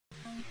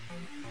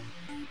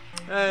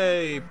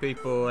Hey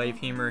people,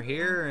 Humor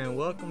here, and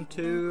welcome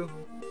to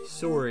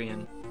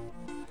Saurian.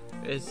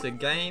 It's a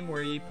game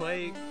where you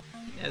play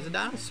as a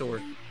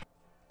dinosaur.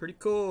 Pretty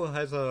cool,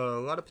 has a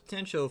lot of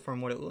potential from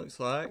what it looks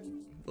like,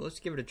 but let's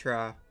give it a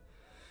try.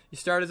 You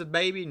start as a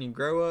baby and you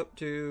grow up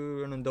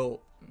to an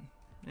adult,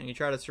 and you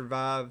try to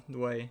survive the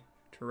way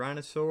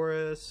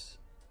Tyrannosaurus,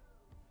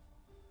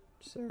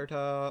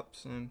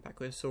 Ceratops, and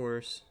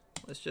Pachysaurus.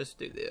 Let's just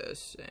do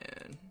this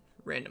and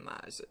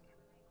randomize it.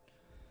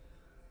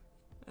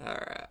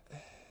 Alright,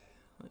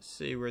 let's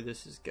see where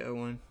this is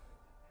going.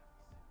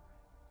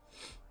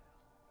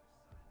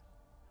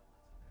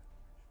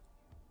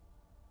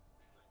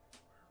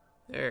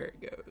 There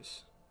it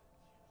goes.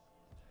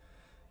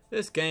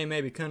 This game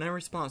may become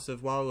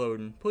unresponsive while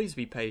loading. Please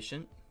be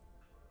patient.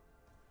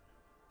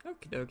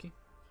 Okie dokie.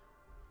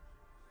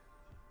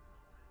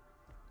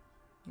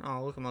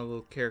 Oh, look at my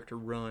little character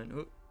run.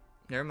 Oop,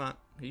 never mind.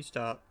 He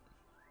stopped.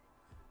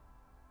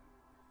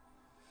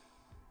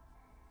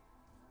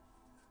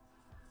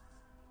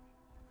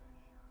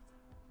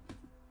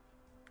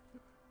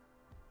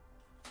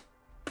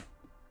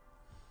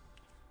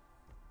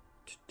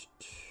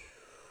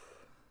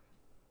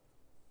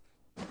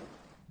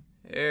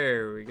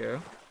 There we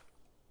go.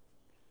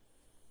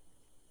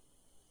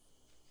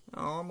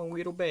 Oh, I'm a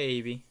little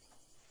baby.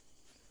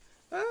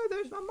 Oh,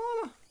 there's my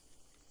mama.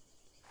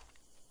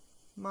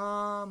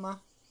 Mama.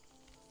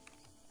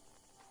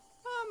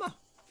 Mama.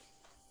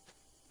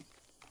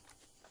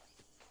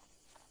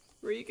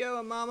 Where you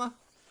going, mama?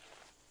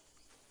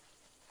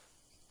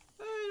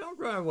 Hey, don't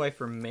run away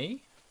from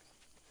me.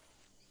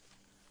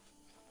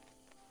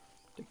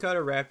 Dakota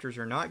raptors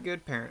are not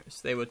good parents.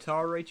 They will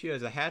tolerate you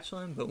as a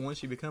hatchling, but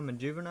once you become a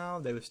juvenile,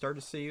 they will start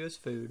to see you as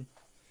food.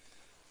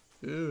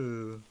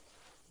 Ooh,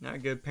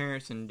 not good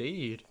parents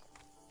indeed.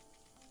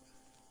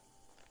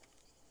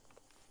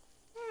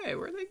 Hey,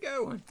 where are they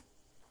going?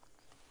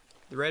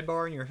 The red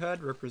bar in your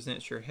HUD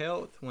represents your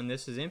health. When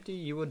this is empty,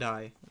 you will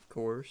die, of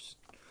course.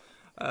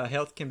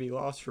 Health can be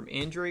lost from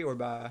injury or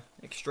by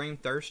extreme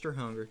thirst or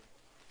hunger.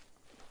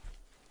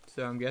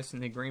 So I'm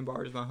guessing the green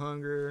bar is my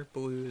hunger,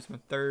 blue is my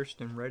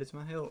thirst, and red is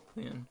my health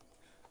then.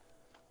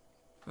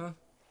 The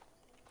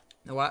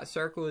white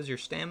circle is your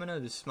stamina.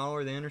 The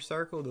smaller the inner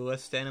circle, the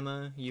less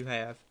stamina you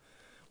have.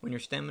 When your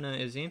stamina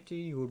is empty,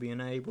 you will be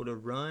unable to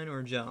run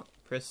or jump.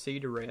 Press C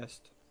to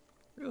rest.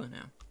 Really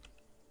now.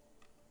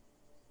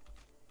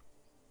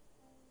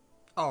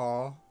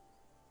 Aw,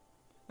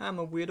 I'm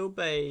a little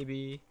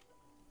baby.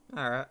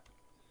 Alright.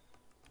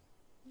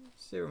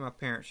 Let's see where my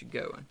parents are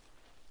going.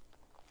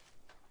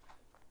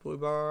 Blue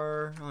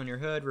bar on your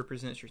HUD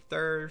represents your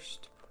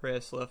thirst.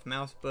 Press left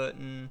mouse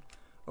button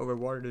over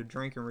water to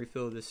drink and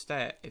refill the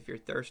stat. If your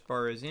thirst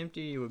bar is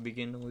empty, you will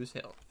begin to lose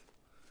health.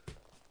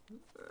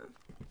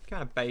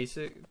 Kind of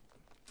basic.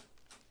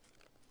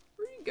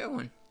 Where are you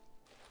going?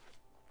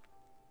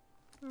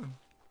 Oh.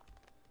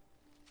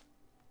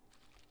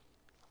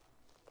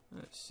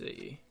 Let's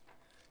see.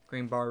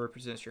 Green bar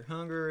represents your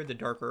hunger. The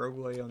darker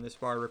overlay on this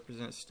bar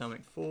represents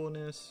stomach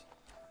fullness.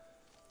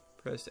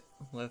 Press the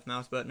left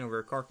mouse button over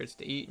a carcass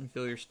to eat and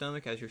fill your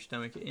stomach. As your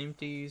stomach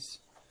empties,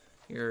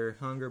 your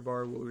hunger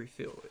bar will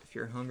refill. If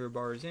your hunger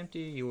bar is empty,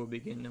 you will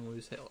begin to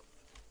lose health.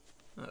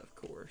 Of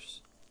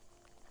course.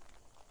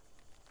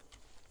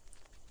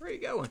 Where are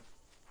you going?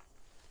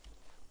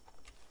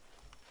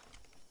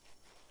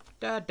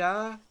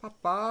 Dada,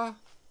 papa.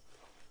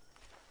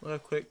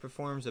 Left click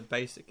performs a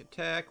basic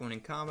attack. When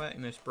in combat,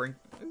 you must bring...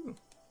 Ooh.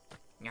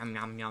 Yum,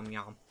 yum, yum,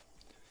 yum.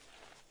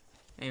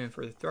 Aiming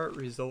for the throat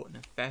result in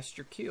a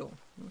faster kill,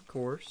 of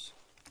course.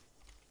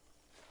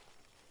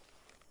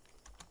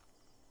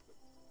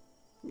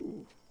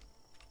 Ooh.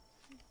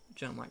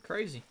 Jump like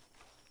crazy.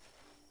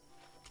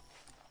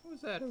 What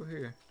was that over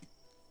here?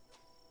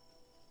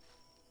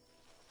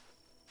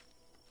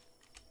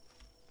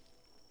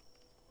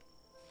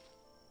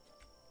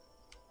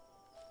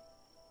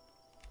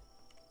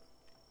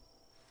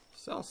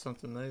 Saw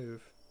something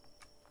move.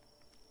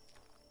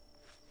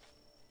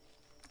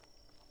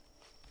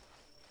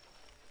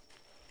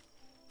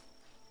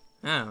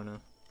 I don't know.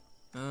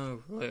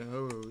 Oh, wait,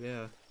 oh,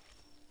 yeah.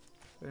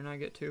 Better not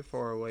get too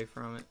far away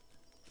from it.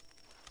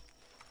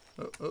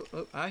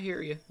 Oh, I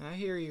hear you. I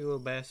hear you, little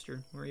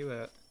bastard. Where you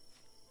at?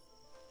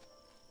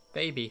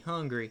 Baby,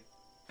 hungry.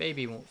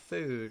 Baby want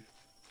food.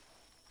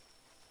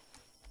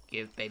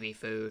 Give baby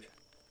food.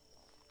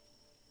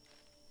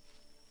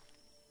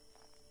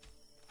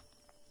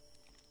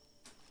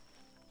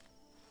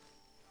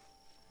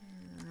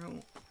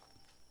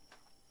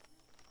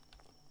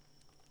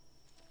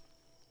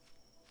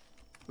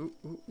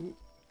 Ooh.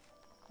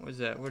 What is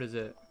that? What is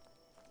that?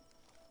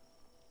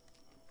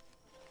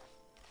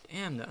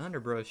 Damn, the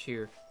underbrush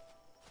here.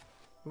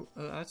 Ooh,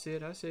 I see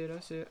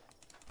it.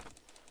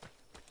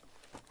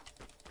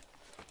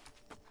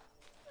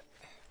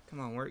 Come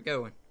on, where it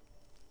going?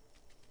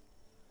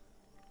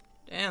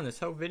 Damn, this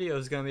whole video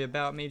is gonna be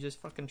about me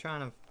just fucking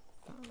trying to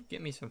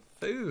get me some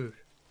food.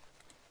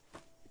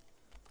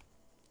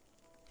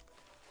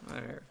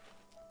 There.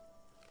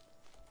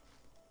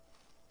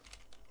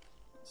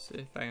 Let's see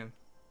if I can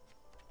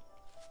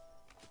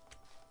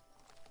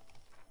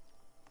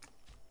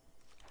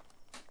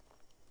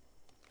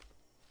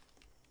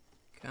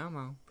Come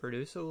on,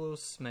 produce a little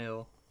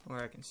smell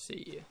where I can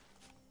see you.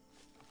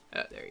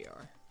 Oh, there you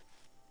are.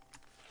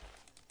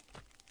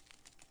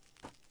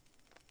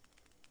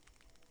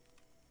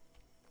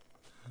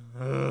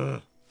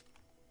 Ugh.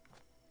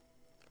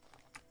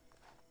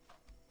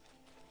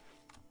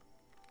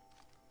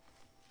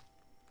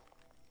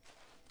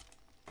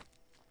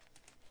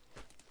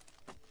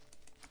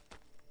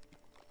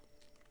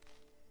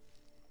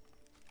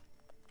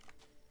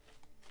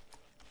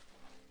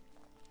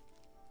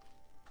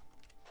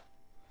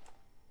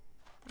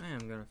 I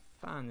am gonna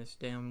find this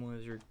damn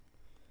lizard.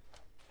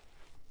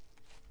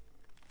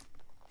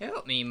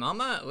 Help me,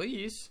 Mama, at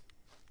least.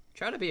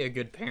 Try to be a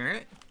good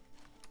parent.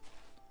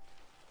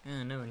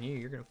 Knowing you,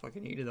 you're gonna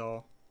fucking eat it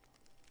all.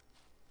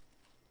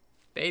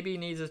 Baby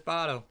needs this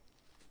bottle.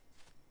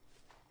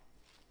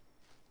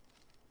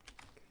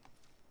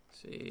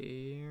 Let's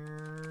see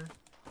here.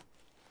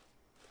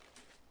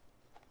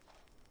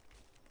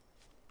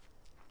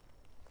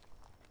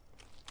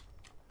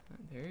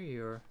 There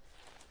you are.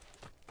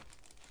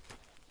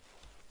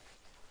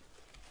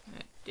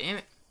 God damn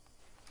it.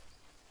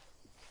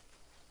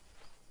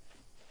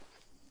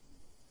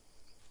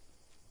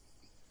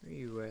 Where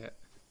you at?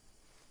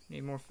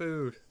 Need more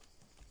food.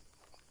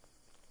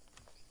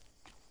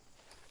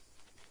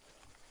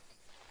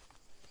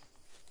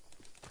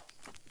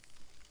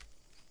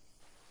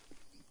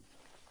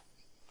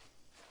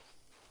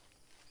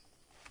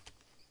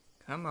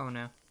 Come on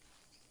now.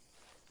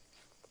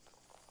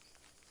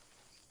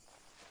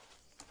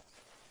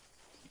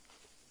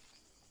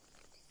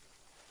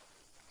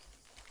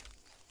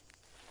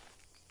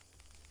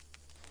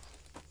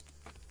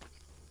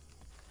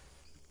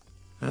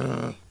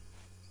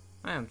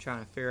 I am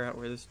trying to figure out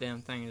where this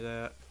damn thing is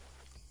at.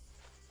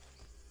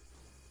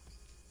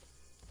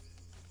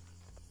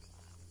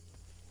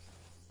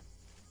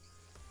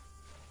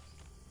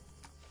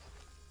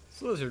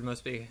 This lizard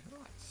must be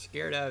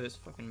scared out of his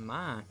fucking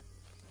mind.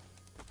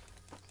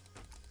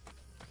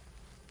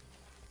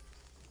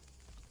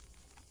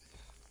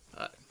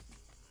 I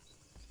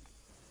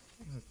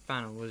can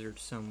find a lizard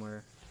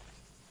somewhere.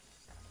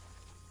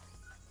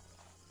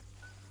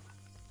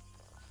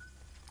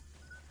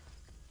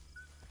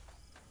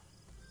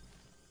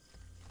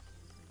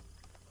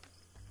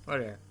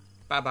 Whatever.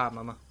 Bye-bye,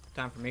 Mama.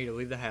 Time for me to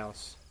leave the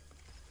house.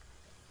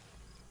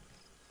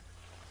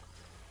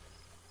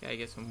 Gotta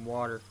get some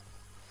water.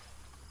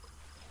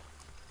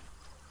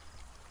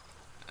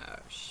 Oh,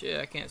 shit.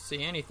 I can't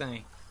see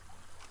anything.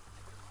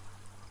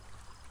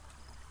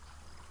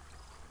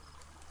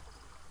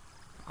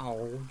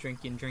 Oh,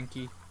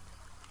 drinky.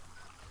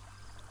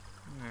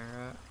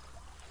 Alright.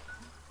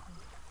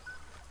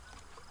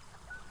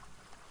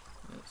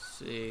 Let's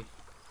see.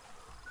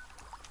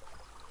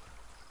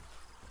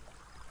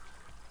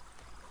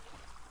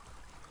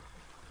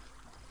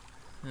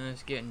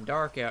 It's getting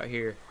dark out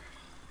here.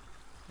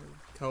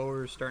 The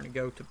colors starting to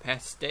go to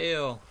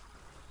pastel.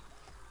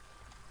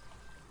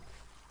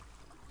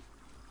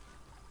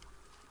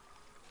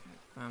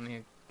 Find me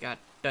a god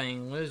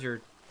dang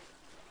lizard.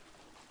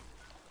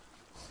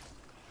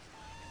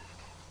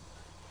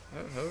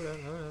 Oh, hold up.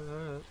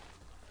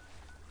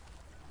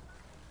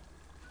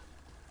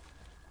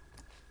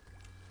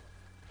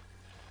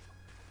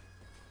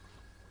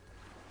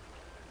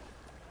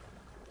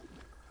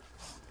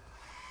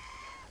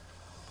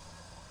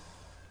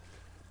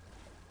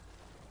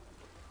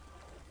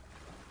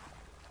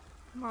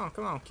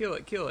 Come on, kill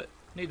it.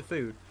 Need the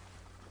food.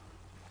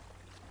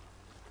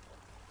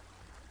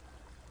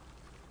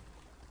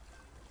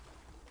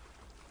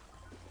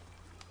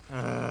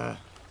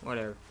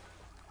 Whatever.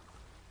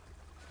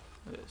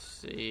 Let's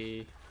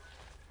see.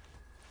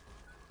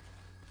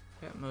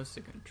 Got most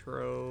of the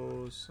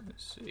controls.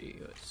 Let's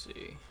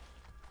see.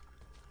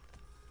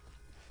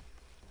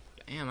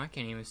 Damn, I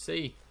can't even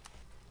see.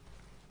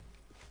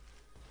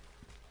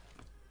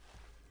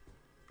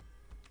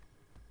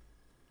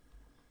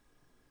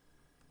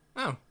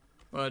 Oh,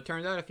 well, it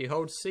turns out if you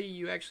hold C,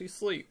 you actually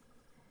sleep.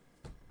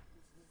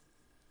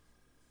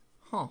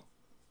 Huh.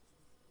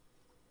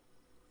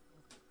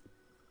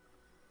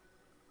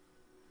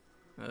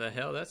 What the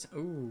hell? That's...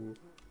 Ooh.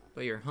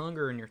 But your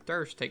hunger and your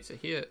thirst takes a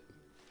hit.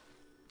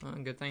 Well,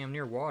 good thing I'm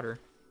near water.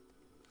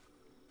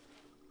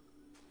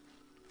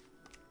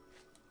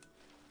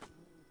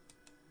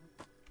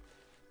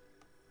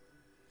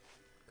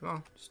 Come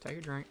on, just take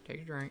a drink.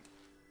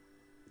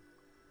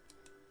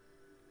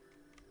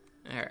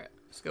 Alright,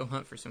 let's go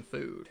hunt for some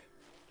food.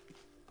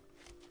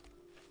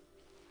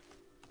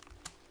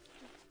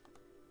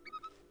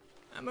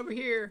 I'm over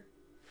here.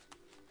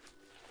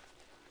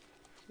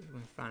 See if we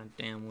can find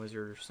a damn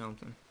lizard or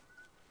something.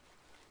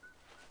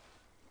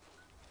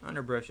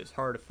 Underbrush is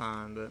hard to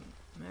find, but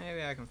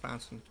maybe I can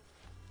find some,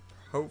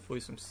 hopefully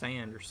some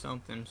sand or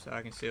something so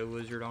I can see a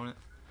lizard on it.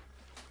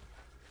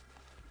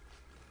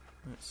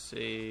 Let's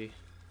see.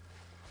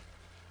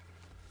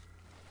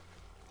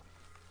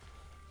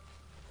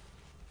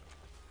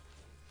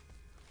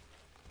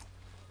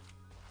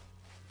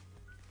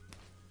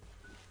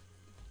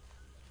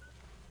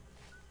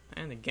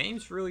 And the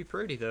game's really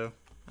pretty though.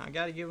 I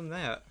gotta give them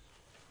that.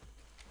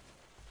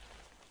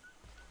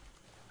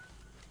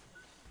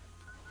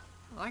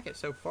 like it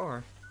so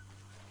far.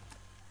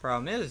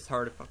 Problem is, it's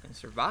hard to fucking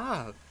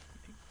survive.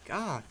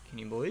 God, can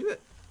you believe it?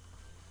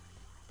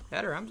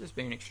 That or I'm just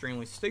being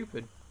extremely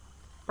stupid.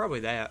 Probably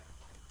that.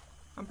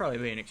 I'm probably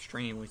being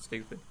extremely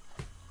stupid.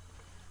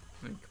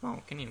 I mean, come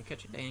on, can't even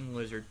catch a dang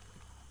lizard.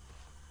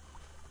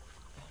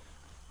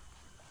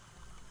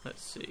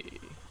 Let's see.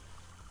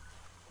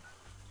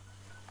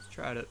 Let's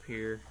try it up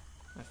here.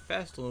 A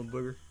fast little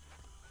booger.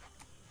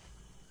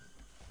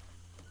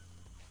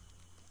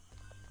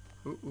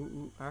 Ooh, ooh,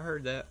 ooh. I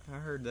heard that. I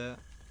heard that.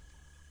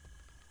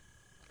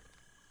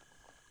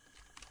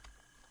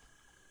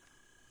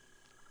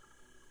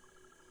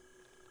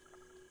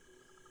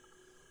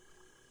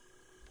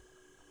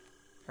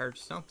 Heard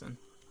something.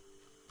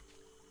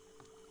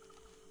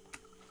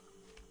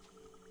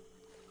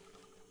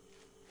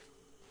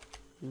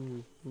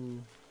 Ooh,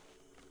 ooh.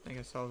 I think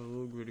I saw the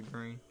little bit of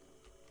green.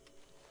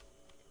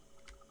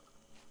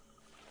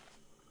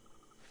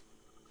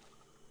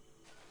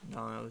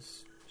 No, that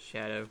was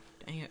shadow.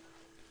 Dang it.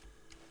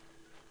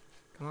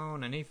 Come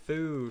on, I need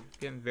food. I'm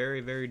getting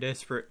very, very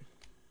desperate.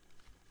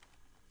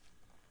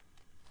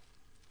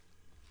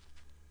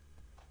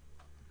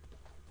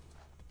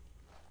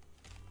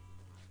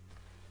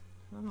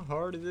 How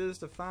hard it is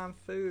to find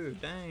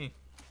food, dang.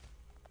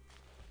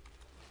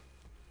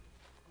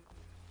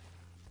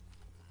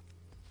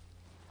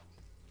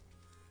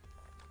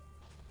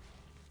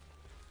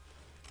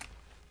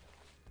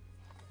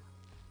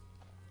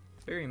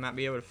 Figure you might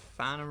be able to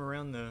find them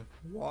around the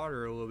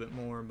water a little bit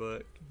more,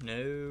 but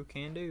no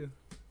can do.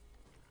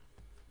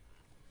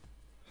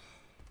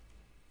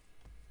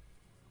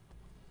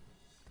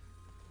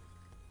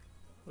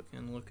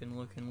 Looking, looking,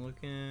 looking,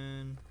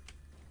 looking.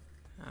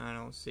 I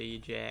don't see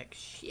jack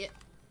shit.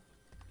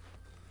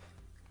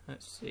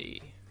 Let's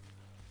see.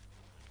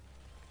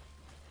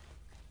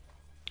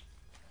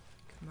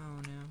 Come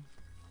on now.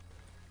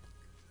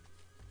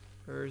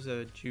 Where's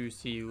a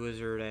juicy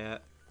lizard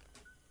at?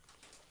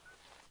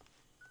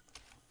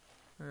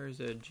 Where's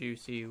a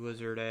juicy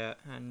lizard at?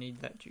 I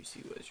need that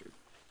juicy lizard.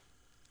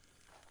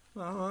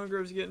 My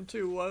hunger's getting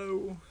too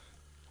low.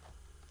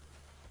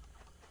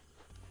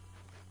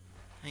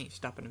 I ain't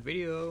stopping the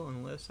video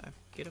unless I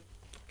get a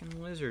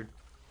fucking lizard.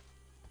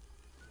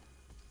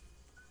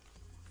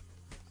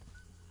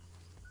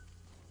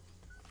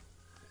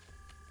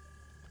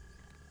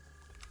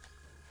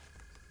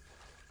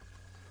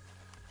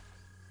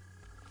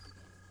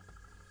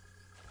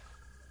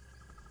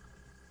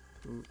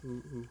 Ooh,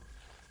 ooh, ooh.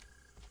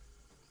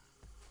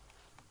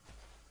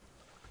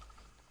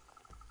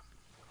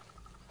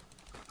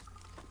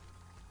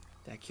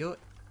 Did I kill it?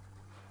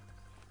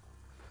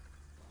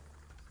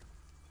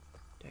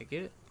 Did I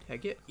get it? Did I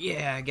get it?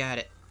 Yeah, I got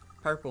it.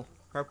 Purple.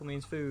 Purple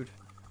means food.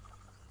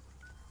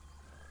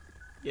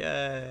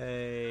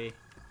 Yay.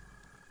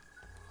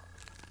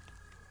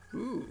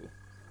 Ooh.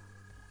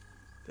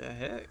 The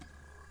heck?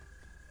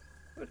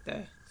 What the?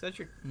 Is that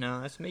your...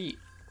 No, that's meat.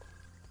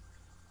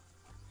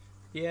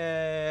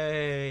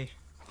 Yay.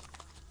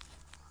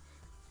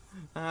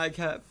 I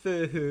got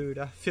food.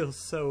 I feel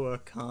so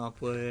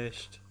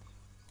accomplished.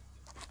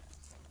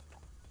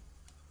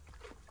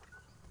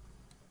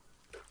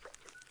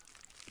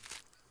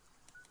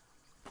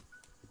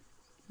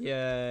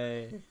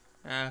 Yay.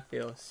 I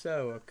feel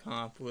so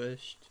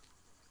accomplished.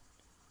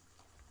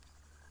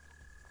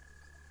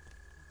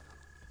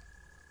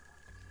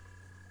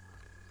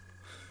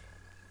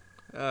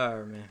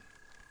 Oh man.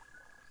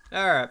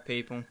 Alright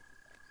people.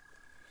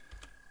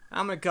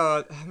 I'm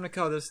gonna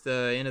call this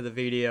the end of the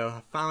video.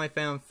 I finally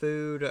found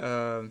food.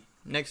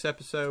 Next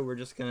episode we're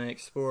just gonna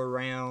explore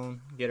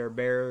around, get our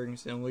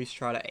bearings, and at least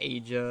try to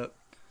age up.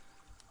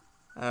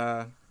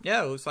 Yeah,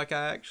 it looks like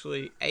I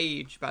actually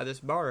aged by this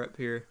bar up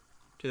here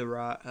to the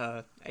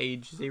right.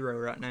 Age 0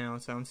 right now,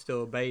 so I'm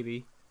still a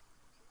baby.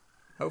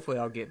 Hopefully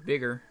I'll get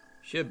bigger.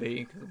 Should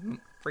be, because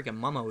freaking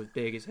mama was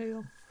big as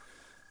hell.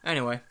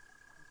 Anyway,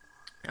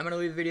 I'm gonna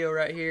leave the video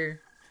right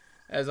here.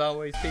 As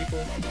always, people,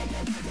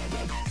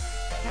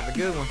 have a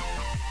good one,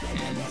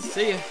 and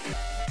see ya.